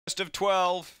of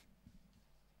 12.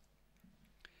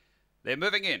 They're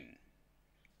moving in.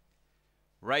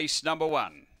 Race number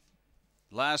 1.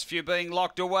 Last few being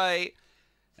locked away.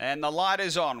 And the light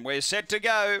is on. We're set to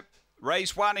go.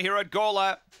 Race 1 here at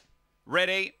Gawler.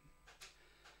 Ready.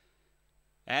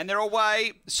 And they're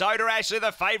away. Soda Ashley,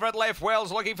 the favourite, left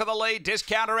Wells looking for the lead.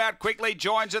 Discounter out quickly,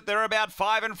 joins it. They're about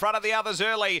 5 in front of the others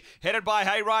early. Headed by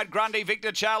Hayride Grundy.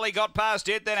 Victor Charlie got past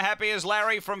it. Then Happy as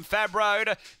Larry from Fab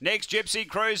Road. Next Gypsy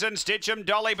Cruise and Stitchem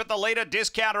Dolly. But the leader,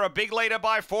 Discounter, a big leader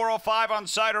by 4 or 5 on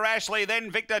Soda Ashley. Then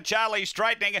Victor Charlie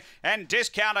straightening and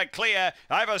Discounter clear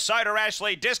over Soda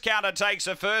Ashley. Discounter takes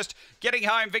the first. Getting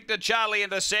home, Victor Charlie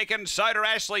into second. Soda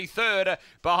Ashley third.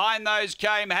 Behind those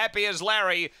came Happy as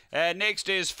Larry. Next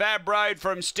is Fab Road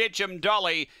from Stitchem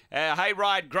Dolly.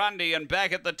 Hayride Grundy, and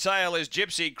back at the tail is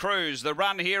Gypsy Cruise. The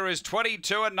run here is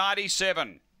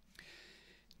 22.97.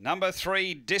 Number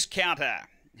 3, Discounter,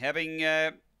 having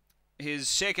his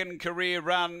second career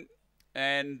run,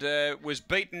 and was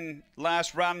beaten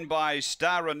last run by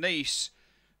Star Anise,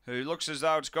 who looks as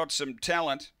though it's got some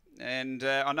talent. And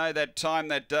I know that time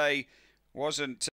that day wasn't